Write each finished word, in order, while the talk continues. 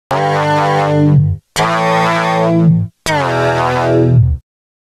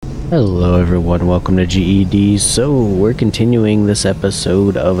Hello everyone, welcome to GED. So we're continuing this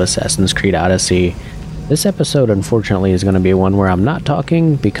episode of Assassin's Creed Odyssey. This episode unfortunately is going to be one where I'm not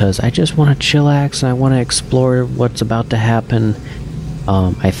talking because I just want to chillax and I want to explore what's about to happen.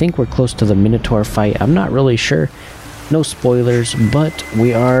 I think we're close to the Minotaur fight. I'm not really sure. No spoilers, but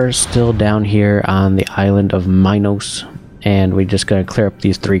we are still down here on the island of Minos, and we're just going to clear up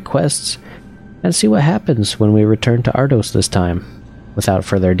these 3 quests and see what happens when we return to Ardos this time. Without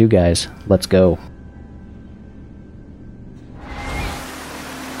further ado, guys, let's go.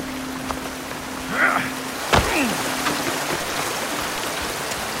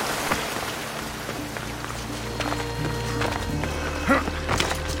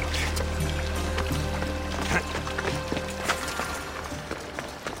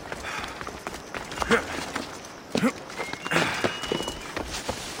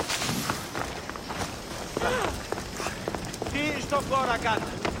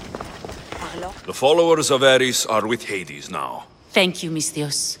 The followers of Ares are with Hades now. Thank you,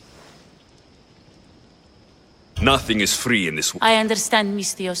 Misthios. Nothing is free in this world. I understand,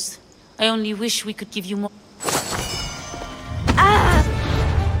 Misthios. I only wish we could give you more.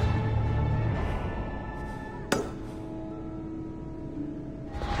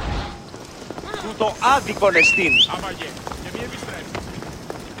 Τούτο άδικον εστίν.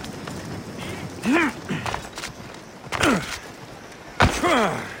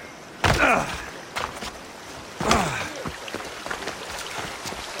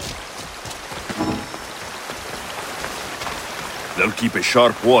 They'll keep a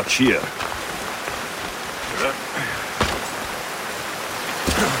sharp watch here.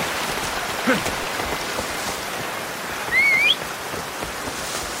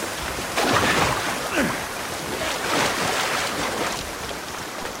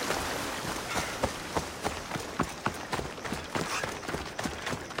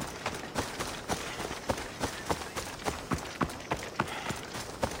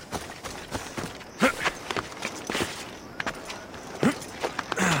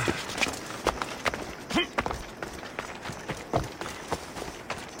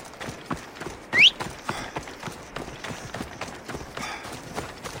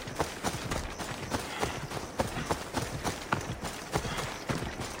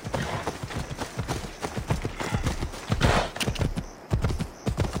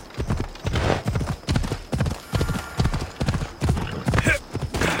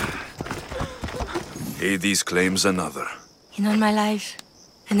 Hades claims another. In all my life,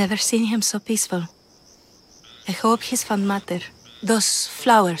 I never seen him so peaceful. I hope he's found matter. Those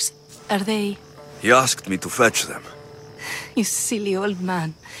flowers, are they... He asked me to fetch them. You silly old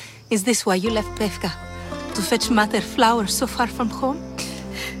man. Is this why you left Pefka? To fetch matter flowers so far from home?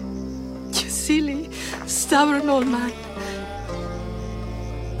 You silly, stubborn old man.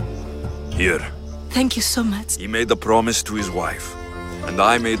 Here. Thank you so much. He made a promise to his wife, and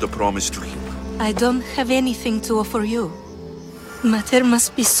I made a promise to him. I don't have anything to offer you. Mater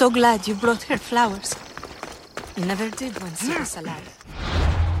must be so glad you brought her flowers. You never did when she was alive.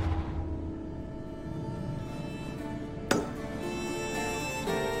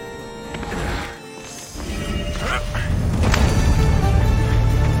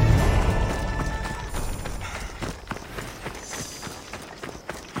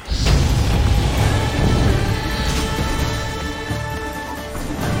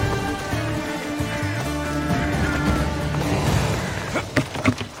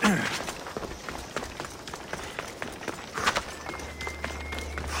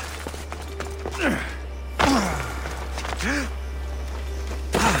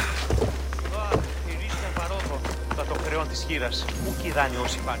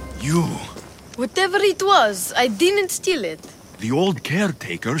 You! Whatever it was, I didn't steal it. The old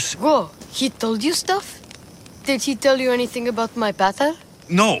caretakers? Whoa, he told you stuff? Did he tell you anything about my pater?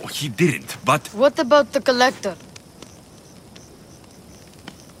 No, he didn't, but... What about the collector?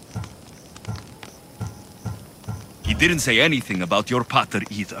 He didn't say anything about your pater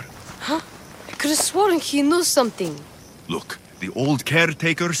either. Huh? I could have sworn he knew something. Look, the old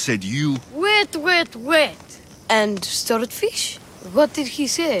caretaker said you... Wait. And stored fish? What did he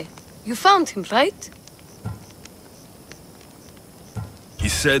say? You found him, right? He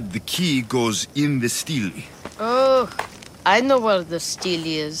said the key goes in the stele. Oh, I know where the steel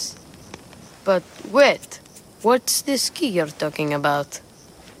is. But wait, what's this key you're talking about?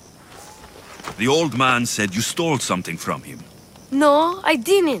 The old man said you stole something from him. No, I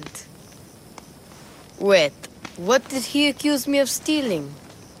didn't. Wait, what did he accuse me of stealing?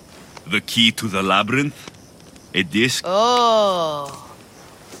 The key to the labyrinth? A disc? Oh.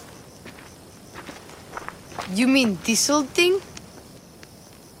 You mean this old thing?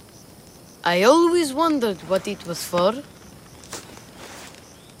 I always wondered what it was for.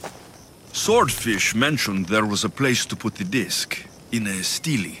 Swordfish mentioned there was a place to put the disc. In a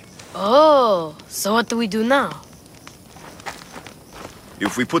stele. Oh, so what do we do now?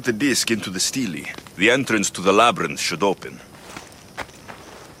 If we put the disc into the stele, the entrance to the labyrinth should open.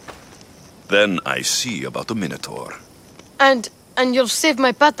 Then I see about the Minotaur. And you'll save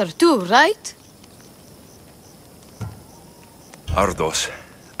my pater too, right? Ardos,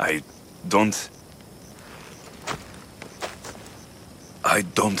 I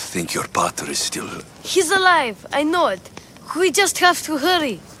don't think your pater is still... He's alive, I know it. We just have to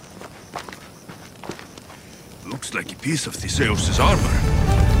hurry. Looks like a piece of Theseus' armor.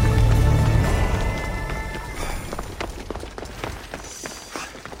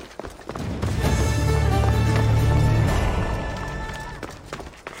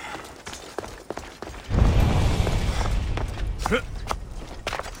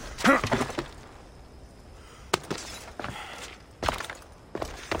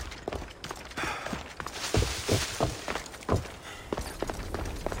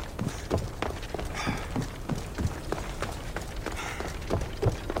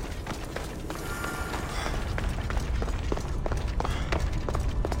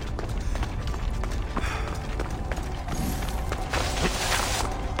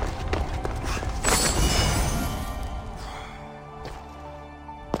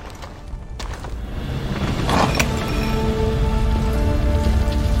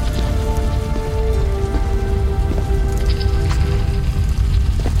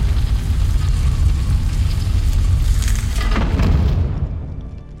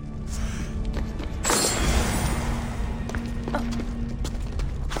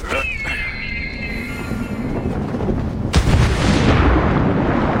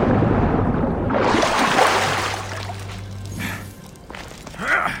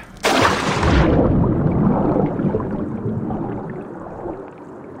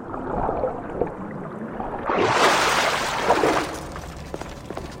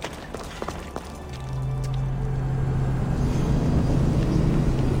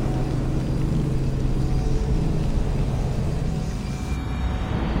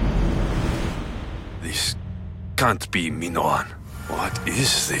 Can't be Minoan. What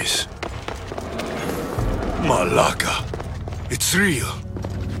is this? Malaka. It's real.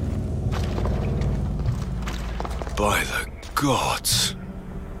 By the gods.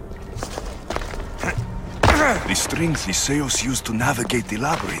 The string Theseus used to navigate the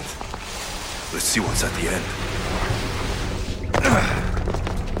labyrinth. Let's see what's at the end.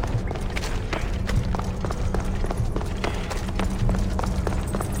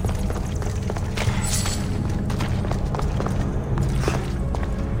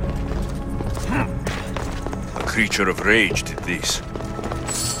 Creature of rage did this.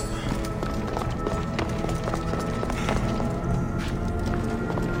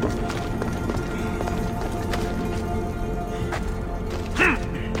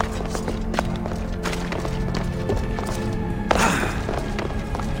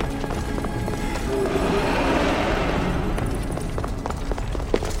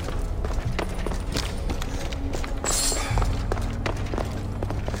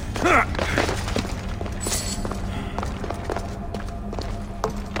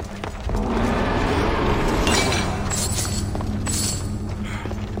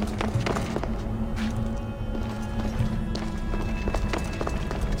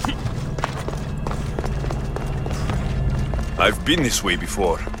 I've been this way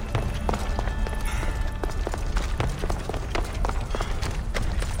before.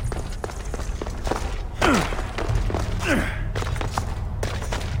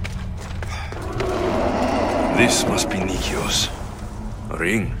 This must be Nikios. A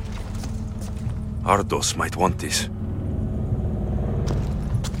ring. Ardos might want this.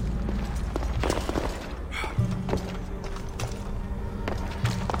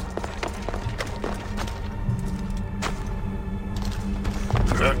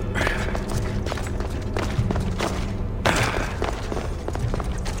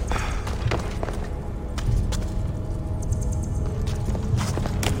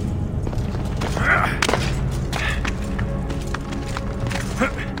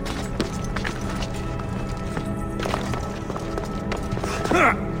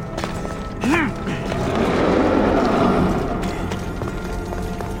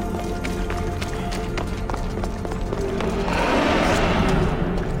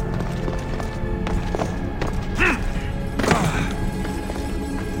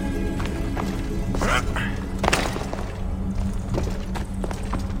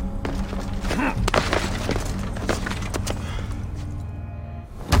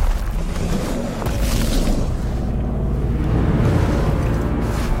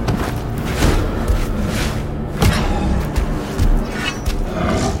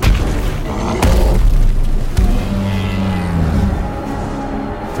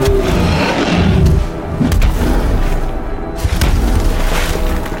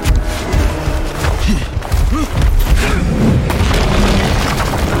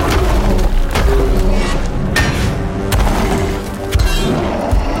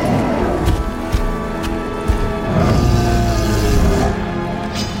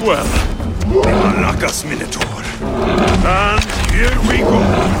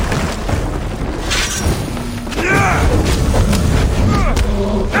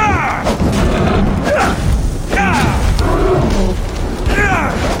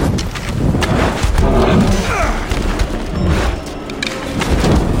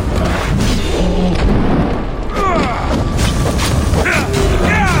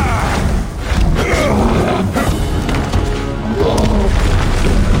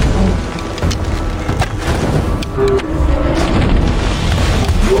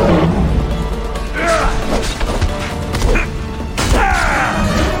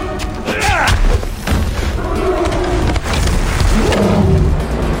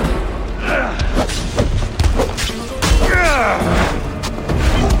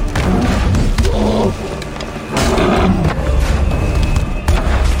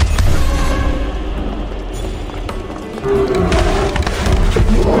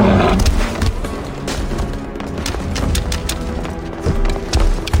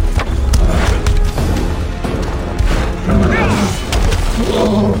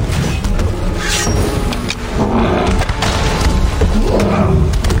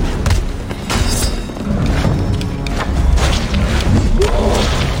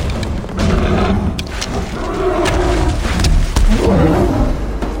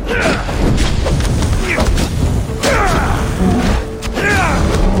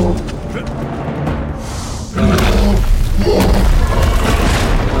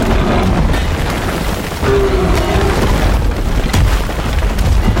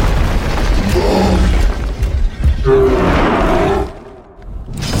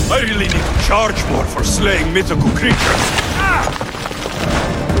 among mythical creatures.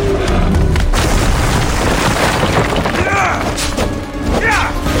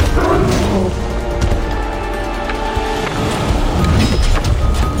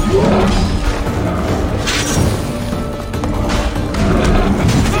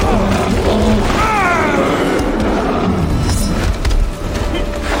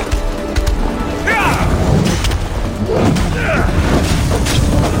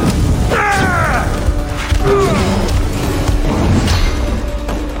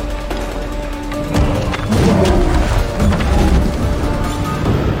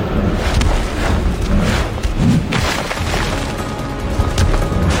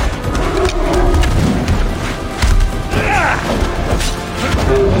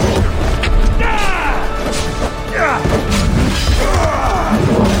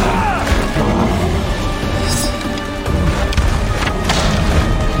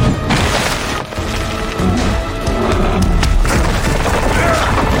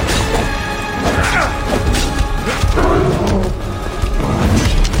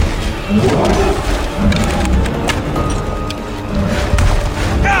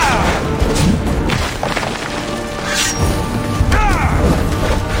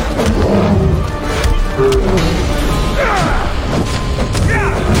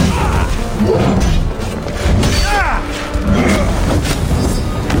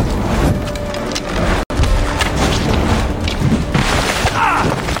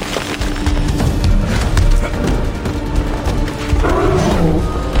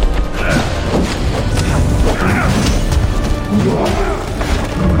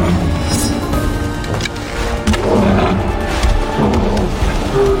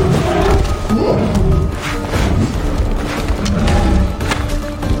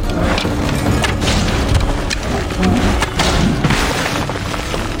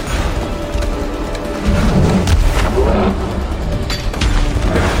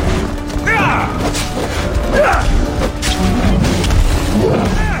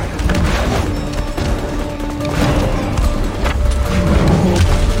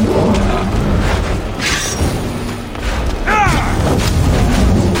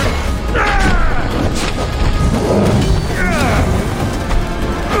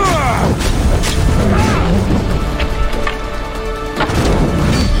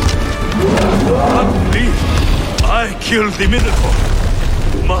 Killed the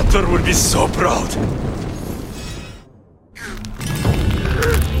Minotaur. Mother will be so proud.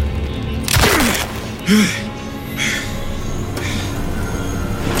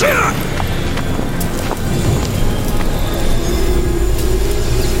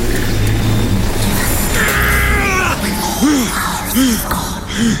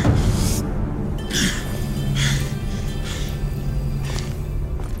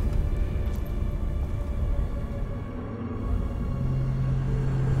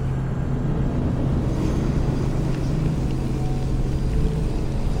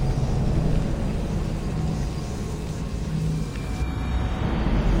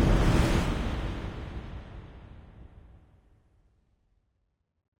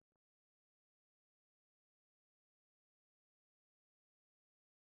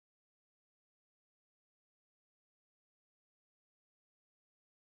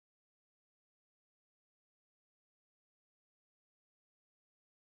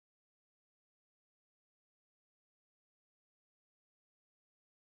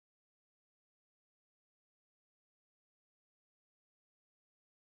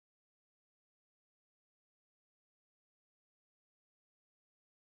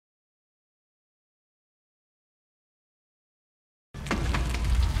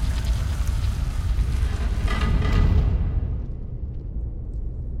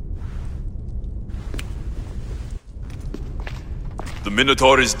 The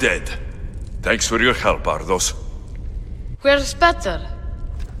Minotaur is dead. Thanks for your help, Ardos. Where's Peter?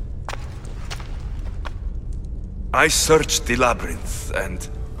 I searched the labyrinth, and...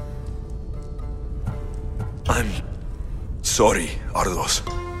 I'm... sorry, Ardos.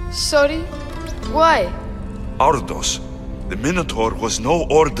 Sorry? Why? Ardos, the Minotaur was no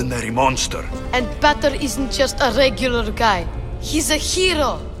ordinary monster. And Peter isn't just a regular guy. He's a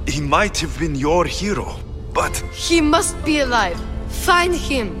hero. He might have been your hero, but... He must be alive. Find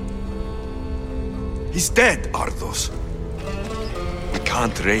him. He's dead, Ardos. We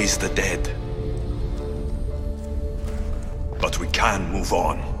can't raise the dead. But we can move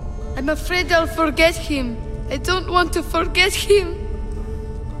on. I'm afraid I'll forget him. I don't want to forget him.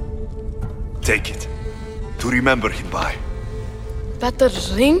 Take it. To remember him by.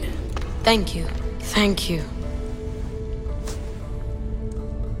 Peter's ring? Thank you. Thank you.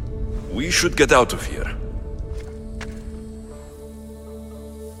 We should get out of here.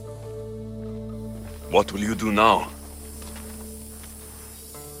 What will you do now?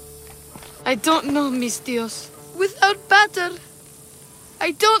 I don't know, mis Dios. Without battle,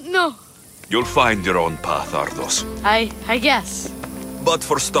 I don't know. You'll find your own path, Ardos. I guess. But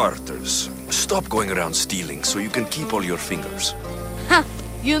for starters, stop going around stealing so you can keep all your fingers. Ha!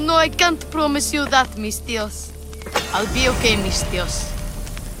 You know I can't promise you that, mis Dios. I'll be okay, mis Dios.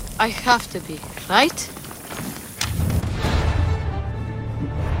 I have to be, right?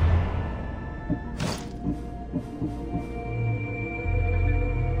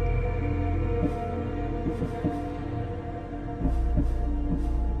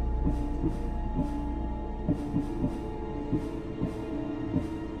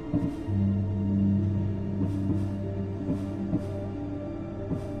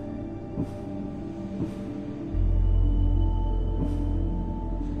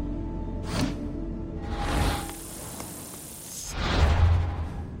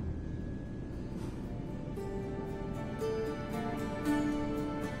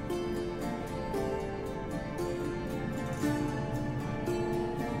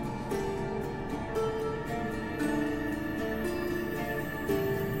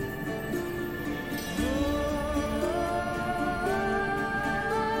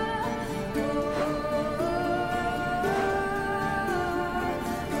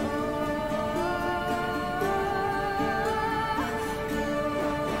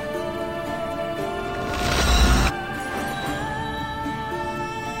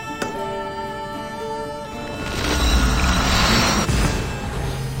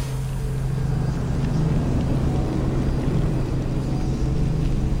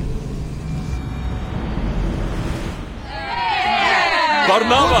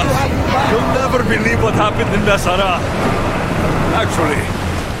 Barnabas! You'll never believe what happened in Messara. Actually,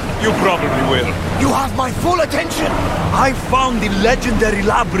 you probably will. You have my full attention! I found the legendary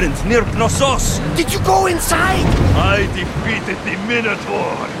labyrinth near Knossos. Did you go inside? I defeated the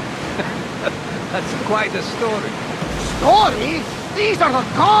Minotaur. That's quite a story. Story? These are the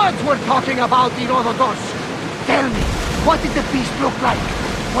gods we're talking about, Herodotus! Tell me, what did the beast look like?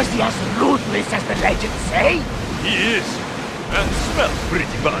 Was he as ruthless as the legends say? He is. And smells pretty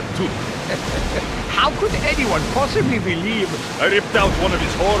bad, too. How could anyone possibly believe? I ripped out one of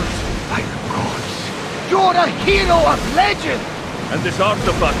his horns. By the gods! You're a hero of legend! And this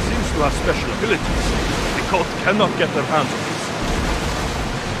artifact seems to have special abilities. The cult cannot get their hands on this.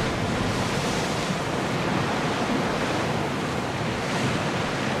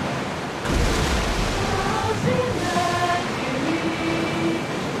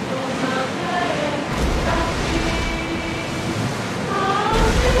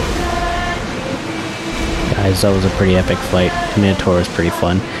 Guys, that was a pretty epic fight. Minotaur was pretty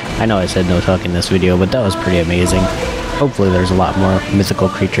fun. I know I said no talk in this video, but that was pretty amazing. Hopefully there's a lot more mythical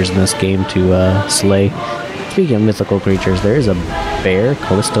creatures in this game to slay. Speaking of mythical creatures, there is a bear,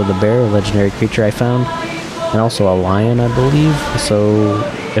 Callisto the bear, a legendary creature I found. And also a lion, I believe. So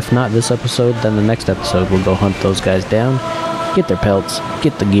if not this episode, then the next episode we'll go hunt those guys down, get their pelts,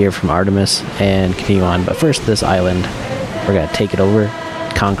 get the gear from Artemis, and continue on. But first, this island, we're gonna take it over,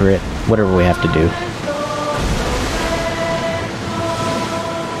 conquer it, whatever we have to do.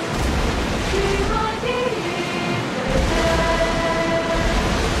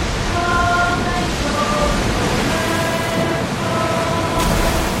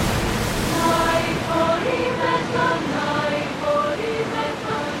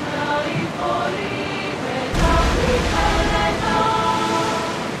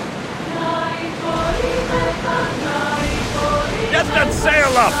 Get that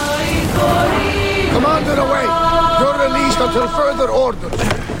sail up! Commander away! You're released until further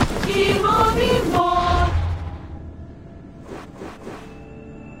orders!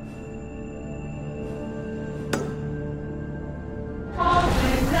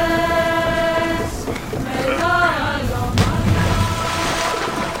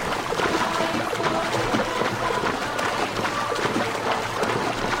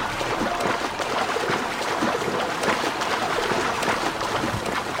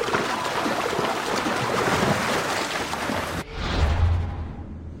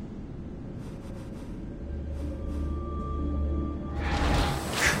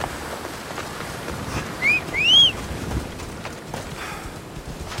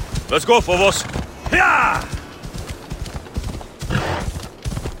 Let's go, Phobos. Yeah!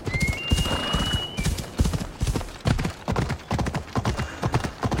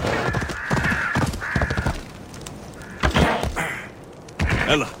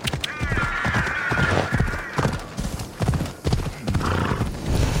 Ella.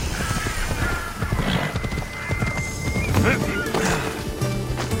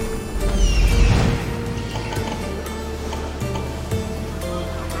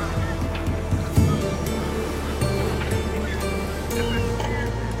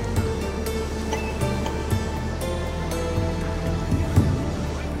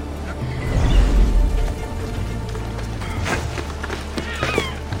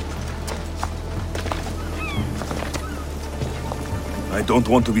 I don't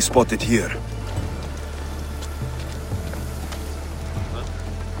want to be spotted here.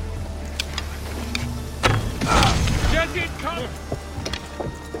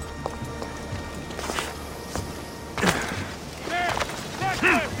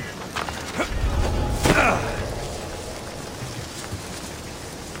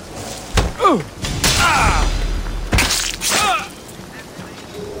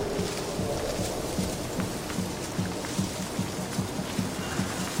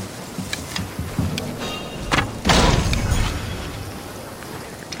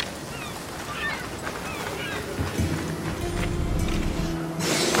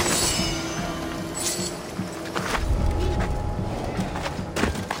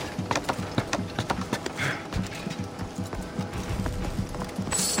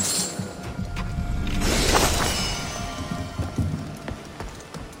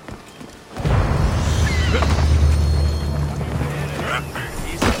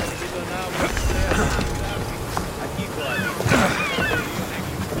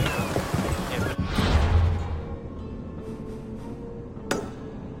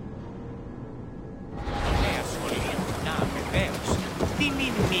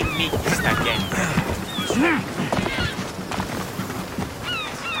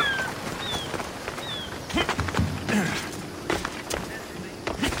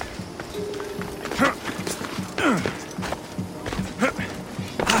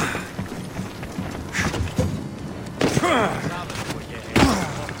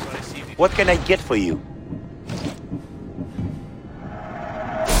 What can I get for you?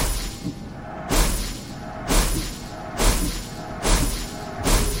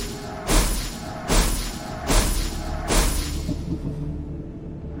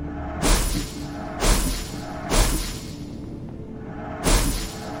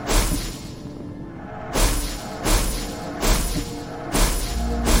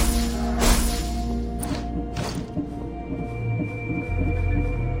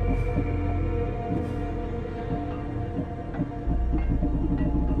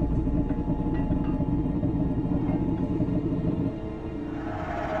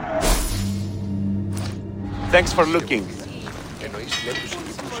 Thanks for looking.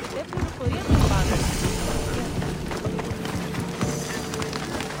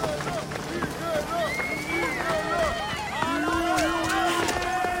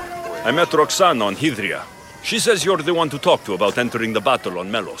 I met Roxana on Hydria. She says you're the one to talk to about entering the battle on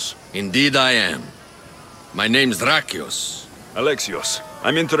Melos. Indeed I am. My name's Drakios. Alexios,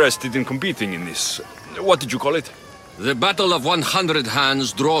 I'm interested in competing in this... What did you call it? The Battle of 100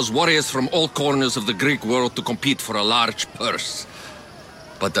 Hands draws warriors from all corners of the Greek world to compete for a large purse.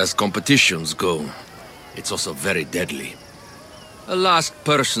 But as competitions go, it's also very deadly. A last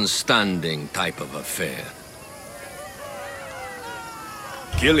person standing type of affair.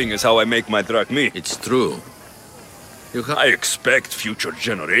 Killing is how I make my drachmi. It's true. I expect future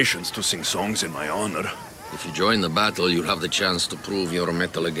generations to sing songs in my honor. If you join the battle, you'll have the chance to prove your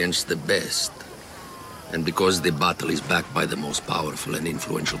mettle against the best. And because the battle is backed by the most powerful and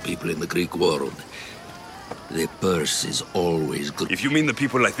influential people in the Greek world, the purse is always good. If you mean the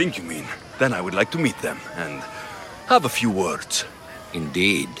people I think you mean, then I would like to meet them and have a few words.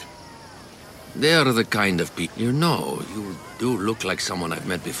 Indeed. They are the kind of people... You know, you do look like someone I've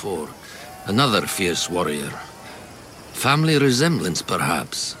met before. Another fierce warrior. Family resemblance,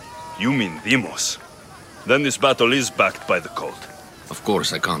 perhaps. You mean Demos. Then this battle is backed by the cult. Of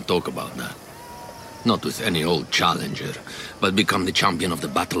course, I can't talk about that. Not with any old challenger, but become the champion of the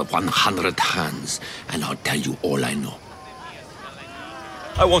Battle of 100 Hands, and I'll tell you all I know.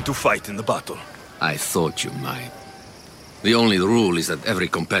 I want to fight in the battle. I thought you might. The only rule is that every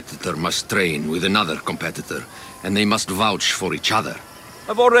competitor must train with another competitor, and they must vouch for each other.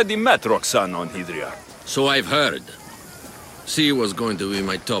 I've already met Roxana on Hydria. So I've heard. She was going to be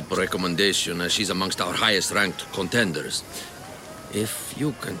my top recommendation, as she's amongst our highest-ranked contenders. If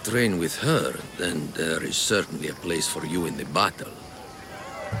you can train with her, then there is certainly a place for you in the battle.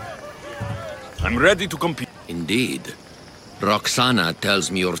 I'm ready to compete. Indeed. Roxana tells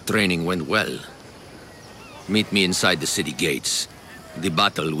me your training went well. Meet me inside the city gates. The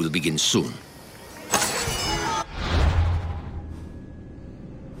battle will begin soon.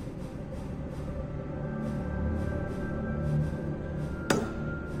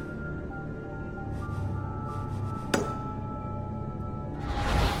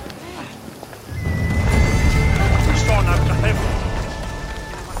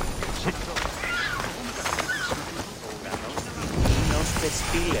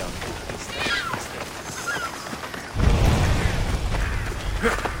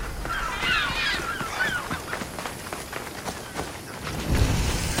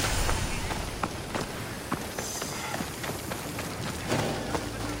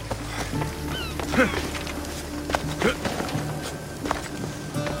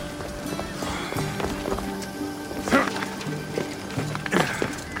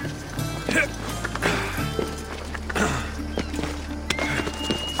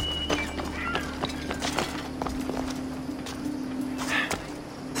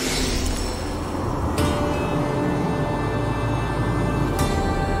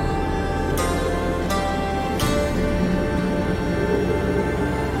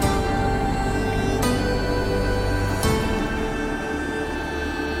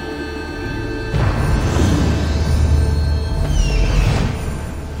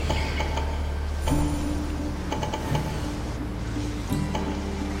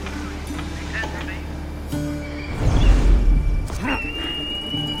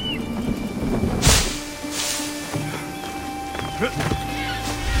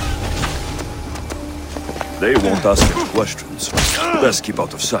 They won't ask any questions. Best keep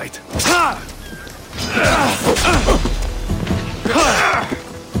out of sight.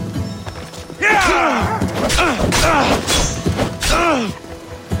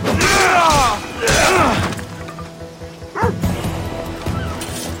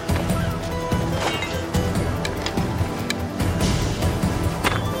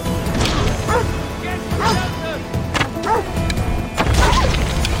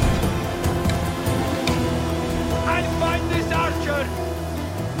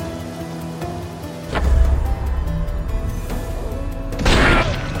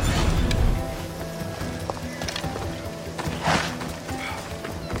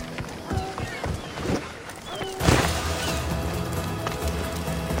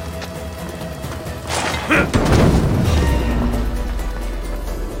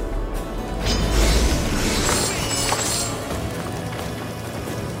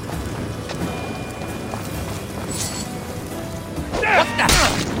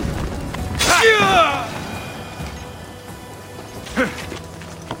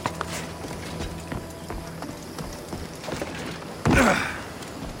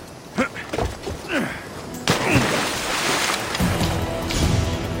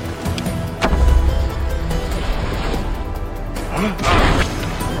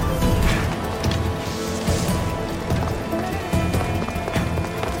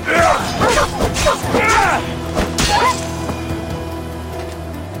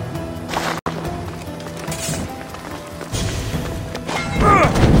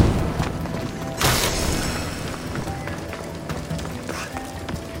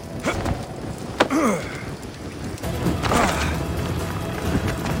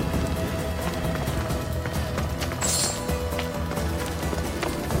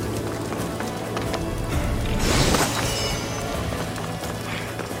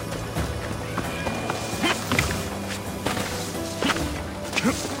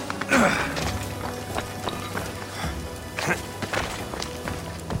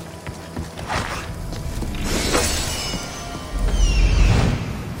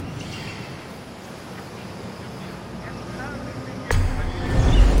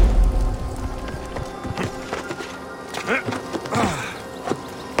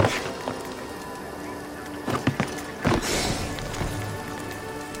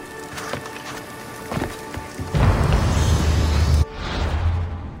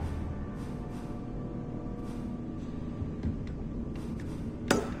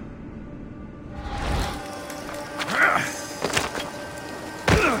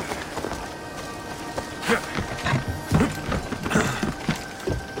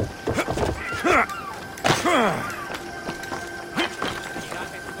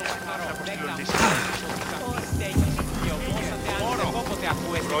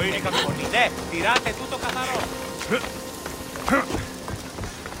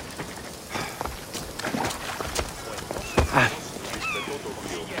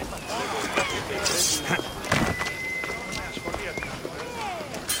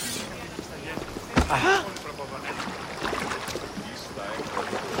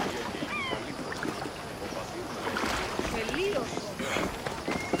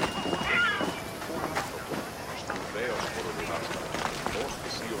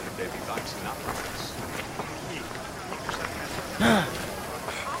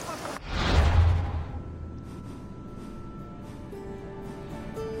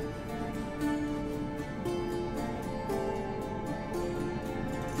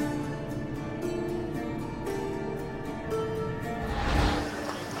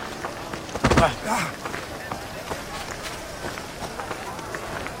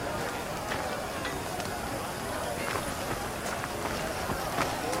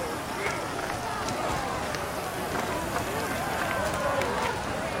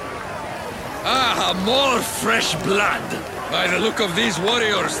 Ah, more fresh blood. By the look of these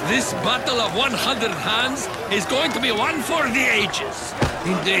warriors, this battle of 100 hands is going to be one for the ages.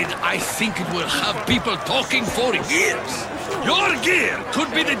 Indeed, I think it will have people talking for years. Your gear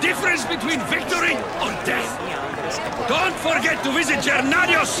could be the difference between victory or death. Don't forget to visit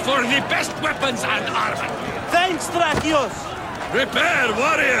Gernarios for the best weapons and armor. Thanks, Strakios! Prepare,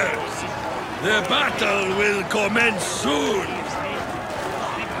 warriors! The battle will commence soon.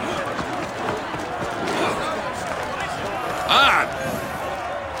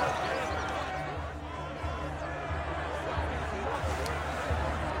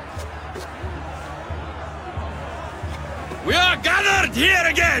 We are gathered here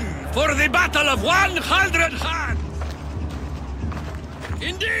again for the Battle of 100 Hands!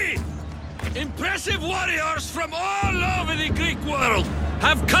 Indeed, impressive warriors from all over the Greek world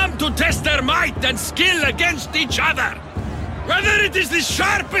have come to test their might and skill against each other. Whether it is the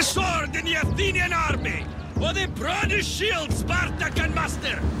sharpest sword in the Athenian army, or the broadest shield Sparta can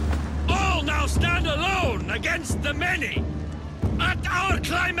muster, all now stand alone against the many. At our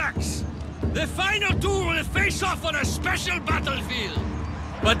climax, the final two will face off on a special battlefield.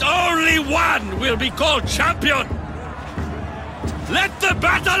 But only one will be called champion. Let the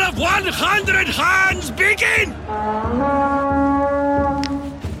battle of 100 hands begin!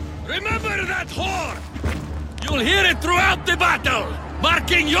 Remember that horn! You'll hear it throughout the battle,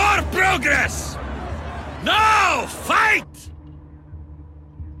 marking your progress! Now, fight!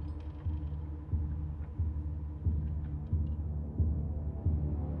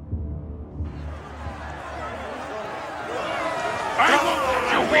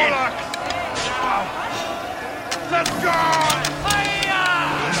 Let's go!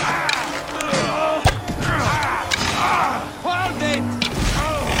 Hold it!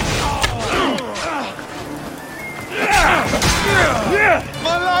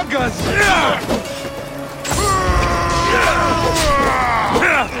 Malagas!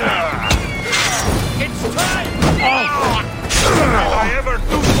 It's time! Will I ever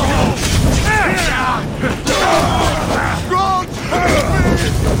do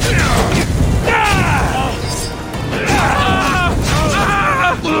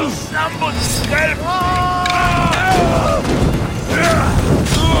Someone help!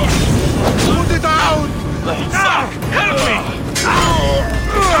 Put it out! Help me!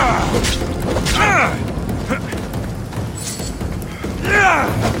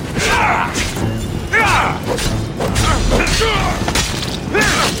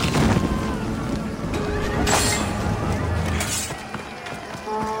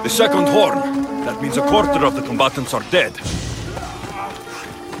 The second horn. That means a quarter of the combatants are dead.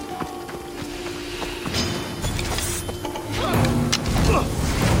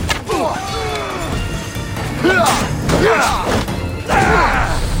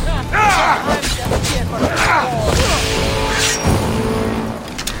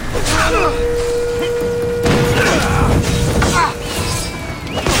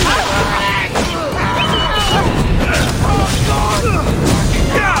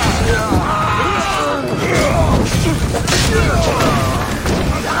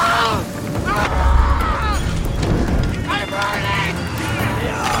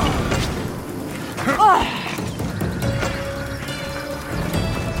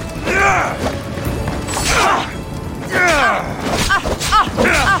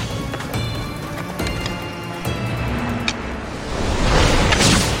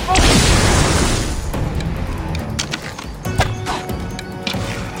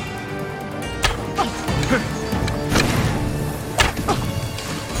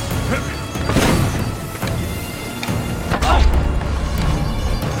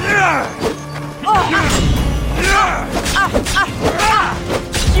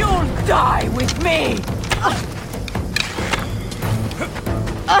 You'll die with me!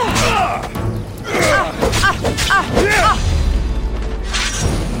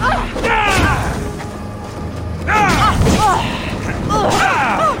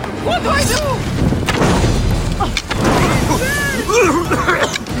 What do I do?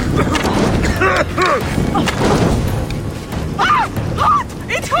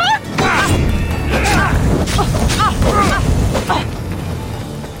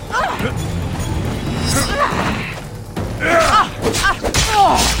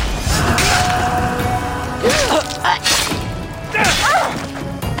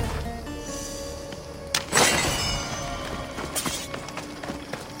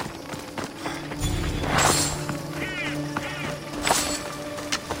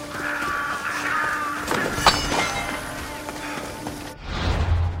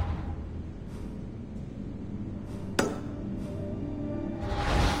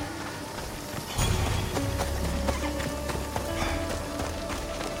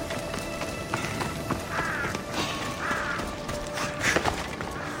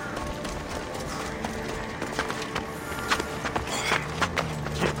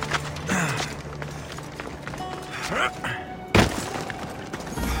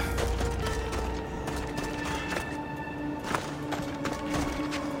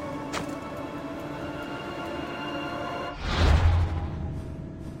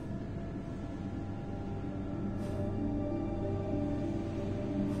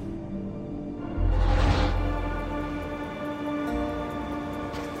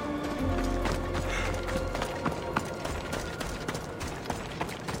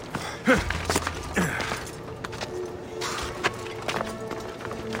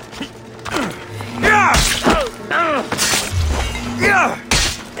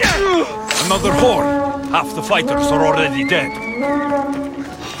 Another horde. Half the fighters are already dead.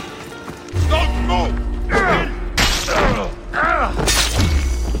 Don't move!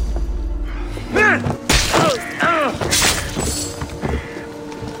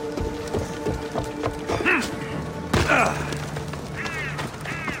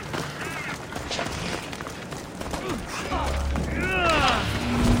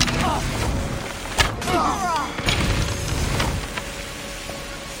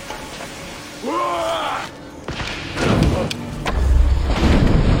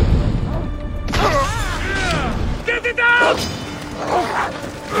 Get it out!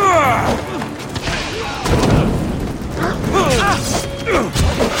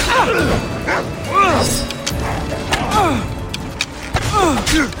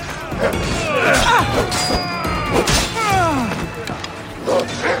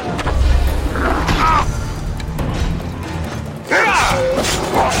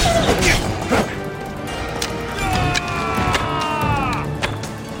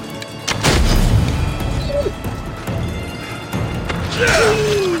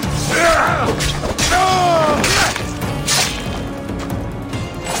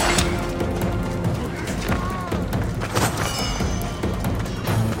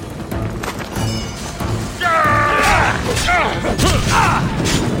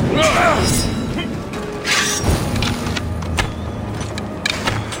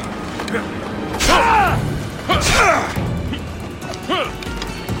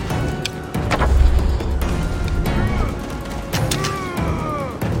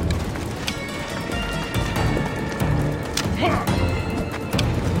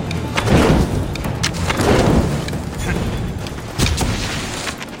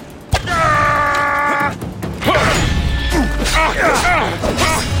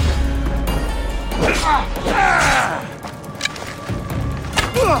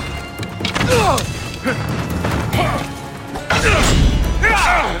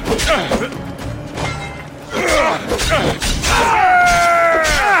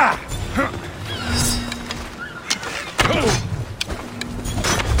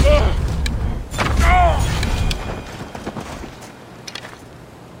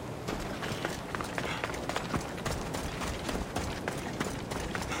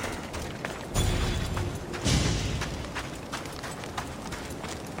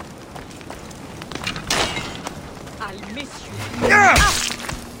 I'll miss you.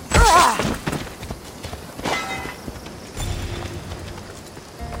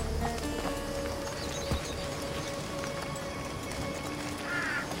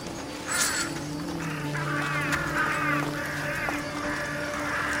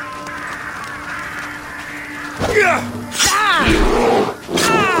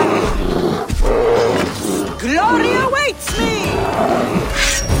 Glory awaits me!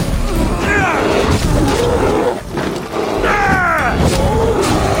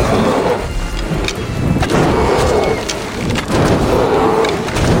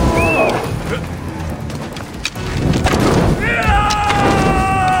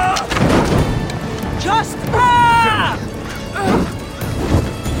 Just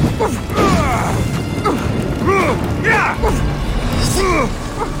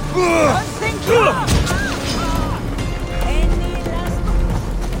Thank you!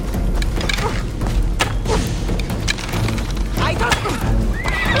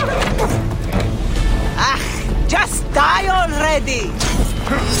 just die already!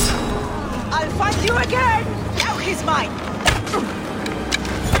 I'll find you again! Now he's mine!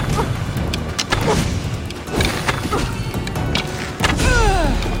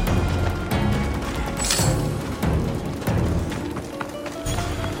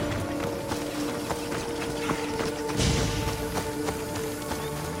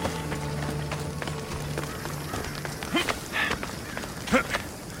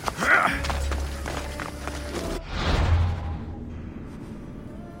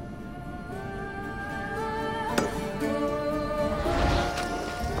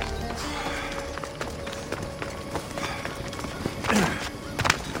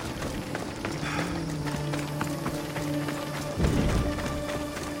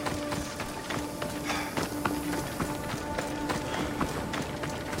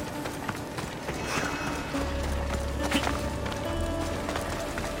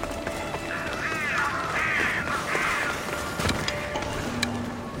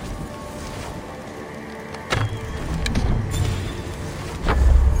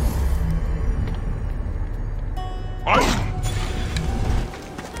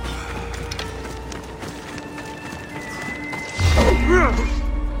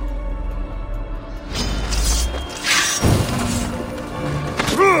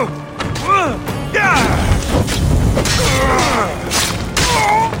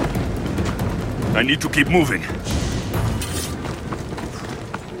 I need to keep moving.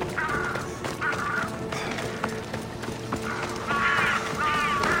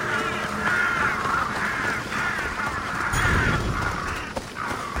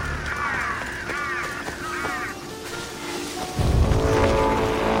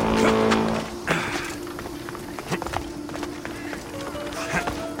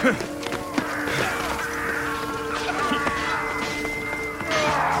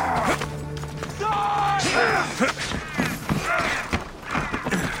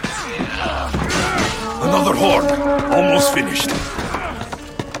 Another horde. Almost finished.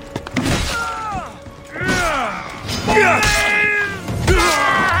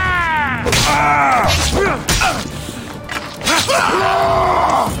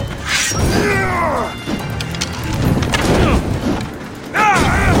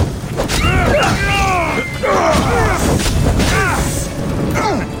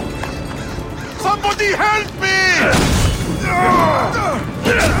 Somebody help me!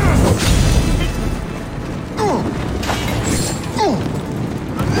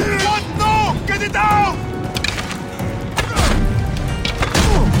 What? No! Get it out!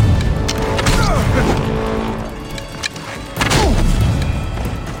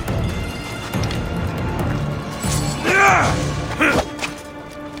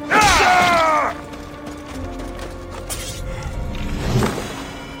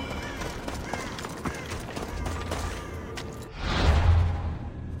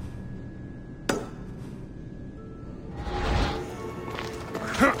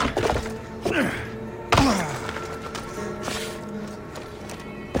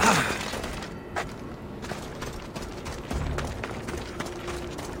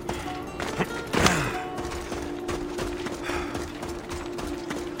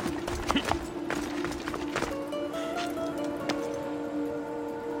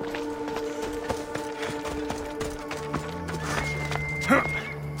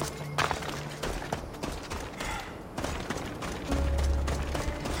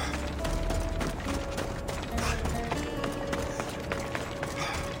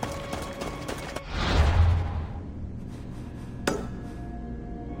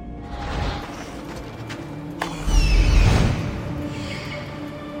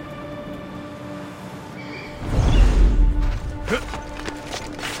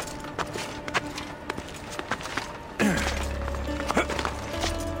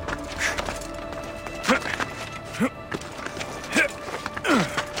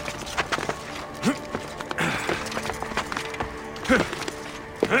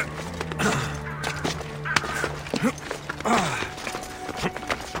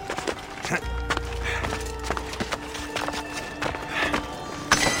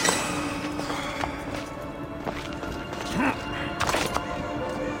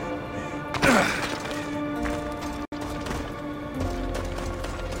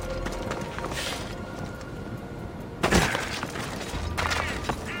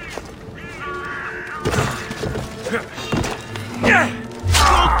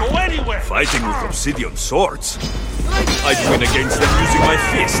 Fighting with obsidian swords? I'd win against them using my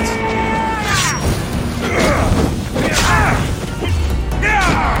fists.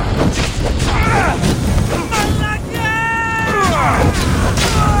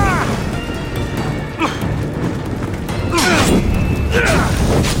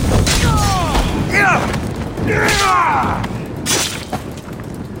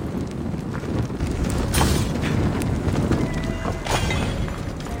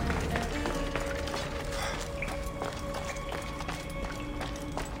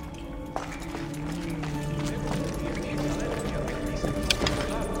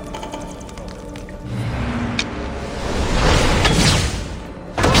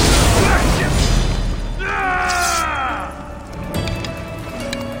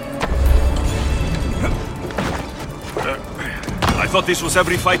 I thought this was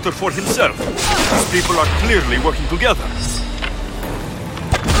every fighter for himself. These people are clearly working together.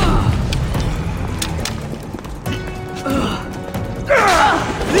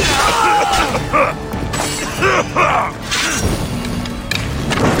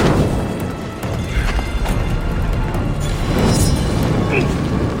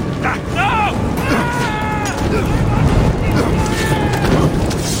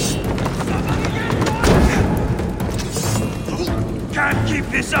 Can't keep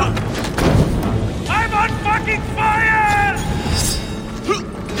this up! I'm on fucking fire!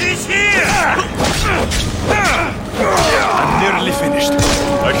 He's here! I'm nearly finished.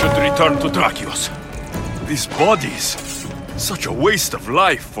 return to Drakios. These bodies, such a waste of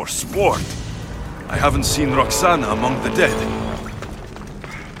life for sport. I haven't seen Roxana among the dead.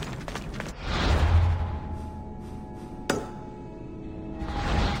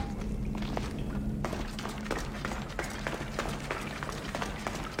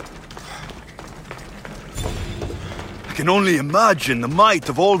 I can only imagine the might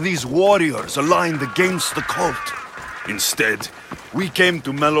of all these warriors aligned against the cult. Instead, we came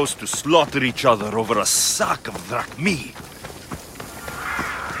to Melos to slaughter each other over a sack of drachmi.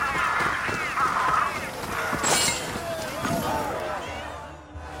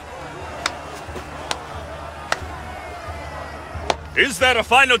 Is there a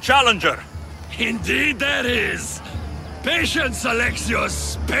final challenger? Indeed there is. Patience,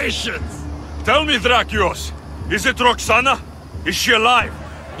 Alexios, patience. Tell me, Drakios, is it Roxana? Is she alive?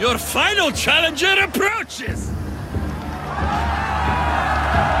 Your final challenger approaches.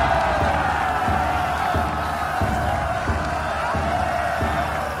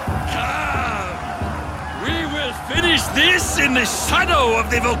 Come. We will finish this in the shadow of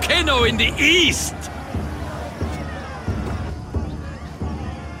the volcano in the east.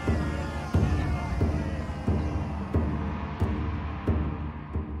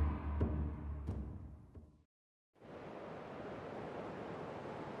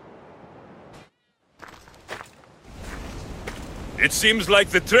 It seems like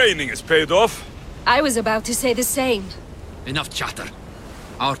the training has paid off. I was about to say the same. Enough chatter.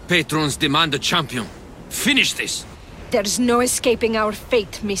 Our patrons demand a champion. Finish this. There's no escaping our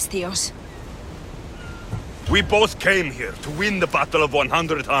fate, Misthios. We both came here to win the Battle of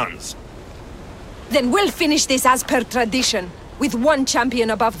 100 Hands. Then we'll finish this as per tradition, with one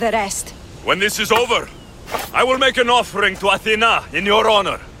champion above the rest. When this is over, I will make an offering to Athena in your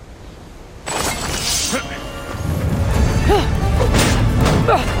honor.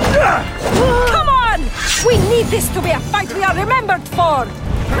 Come on! We need this to be a fight we are remembered for!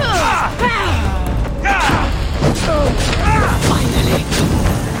 Finally!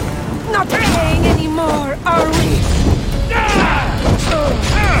 Not playing anymore, are we?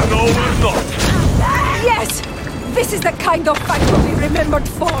 No, we're not! Yes! This is the kind of fight we'll be remembered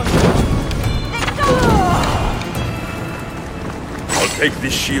for! I'll take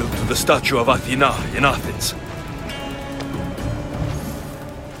this shield to the statue of Athena in Athens.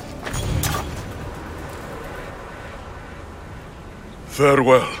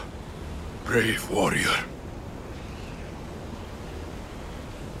 Farewell, brave warrior.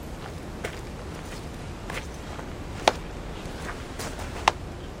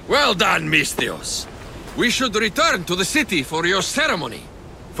 Well done, Misthios. We should return to the city for your ceremony.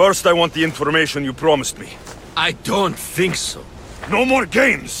 First, I want the information you promised me. I don't think so. No more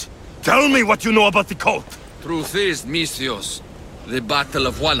games! Tell me what you know about the cult! Truth is, Misthios, the Battle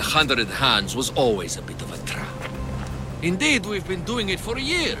of 100 Hands was always a bit of a trap. Indeed, we've been doing it for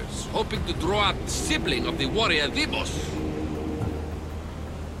years, hoping to draw out the sibling of the warrior Demos.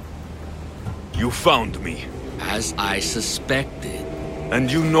 You found me. As I suspected.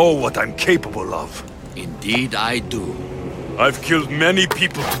 And you know what I'm capable of. Indeed I do. I've killed many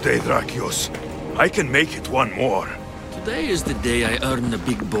people today, Drakios. I can make it one more. Today is the day I earn a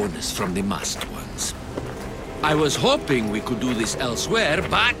big bonus from the masked ones. I was hoping we could do this elsewhere,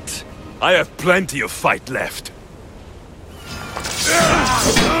 but... I have plenty of fight left.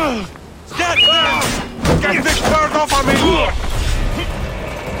 Get them! Get this bird off of me!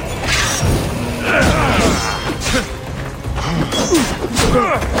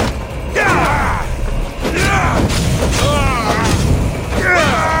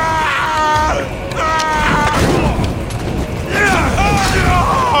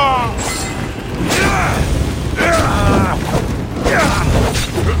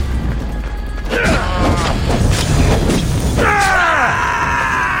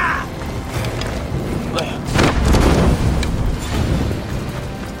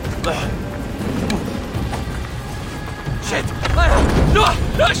 Shit!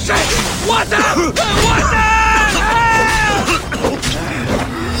 No, shit! Water! Water!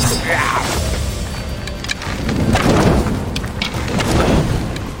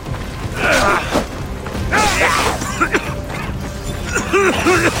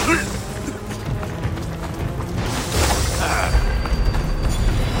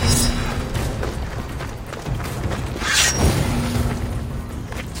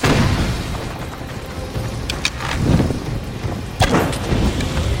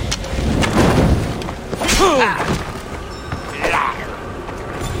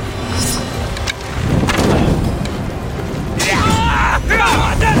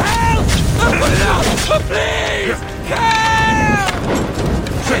 Please! Help!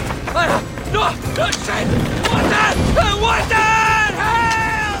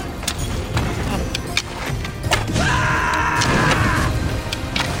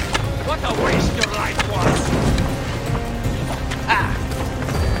 What a waste your life was!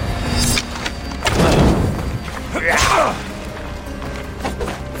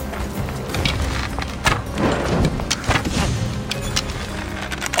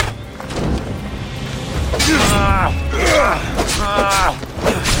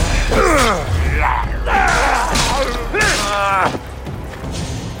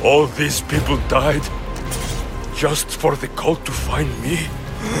 All these people died just for the cult to find me?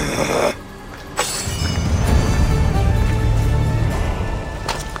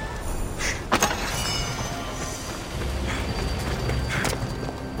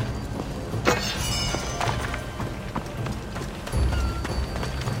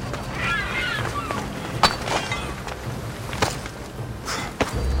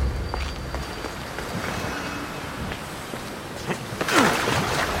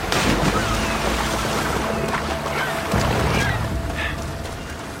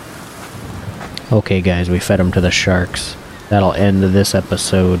 Okay guys, we fed him to the sharks. That'll end this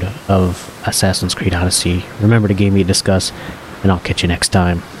episode of Assassin's Creed Odyssey. Remember to game, eat, discuss, and I'll catch you next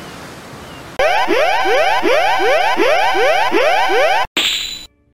time.